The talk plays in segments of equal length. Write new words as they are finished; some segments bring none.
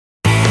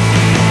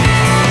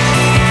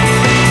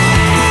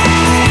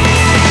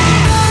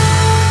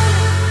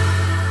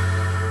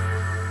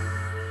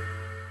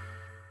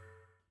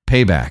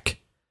payback.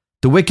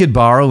 The wicked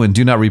borrow and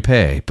do not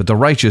repay, but the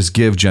righteous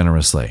give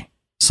generously.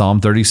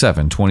 Psalm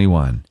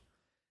 37:21.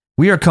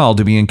 We are called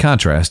to be in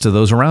contrast to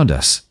those around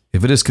us.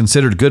 If it is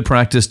considered good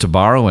practice to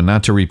borrow and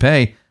not to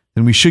repay,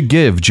 then we should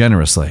give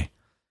generously.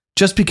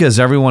 Just because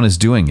everyone is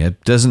doing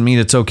it doesn't mean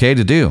it's okay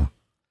to do.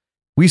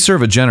 We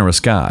serve a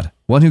generous God,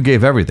 one who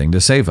gave everything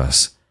to save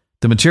us.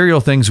 The material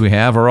things we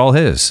have are all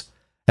His.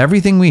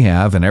 Everything we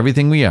have and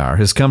everything we are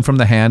has come from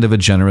the hand of a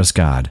generous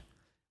God.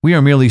 We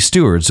are merely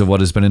stewards of what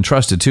has been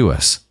entrusted to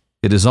us.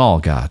 It is all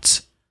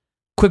God's.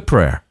 Quick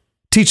prayer.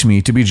 Teach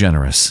me to be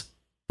generous.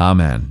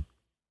 Amen.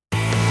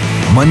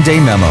 Monday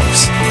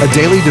Memos, a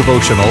daily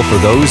devotional for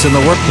those in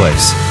the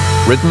workplace.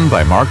 Written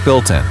by Mark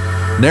Bilton.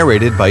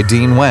 Narrated by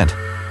Dean Wendt.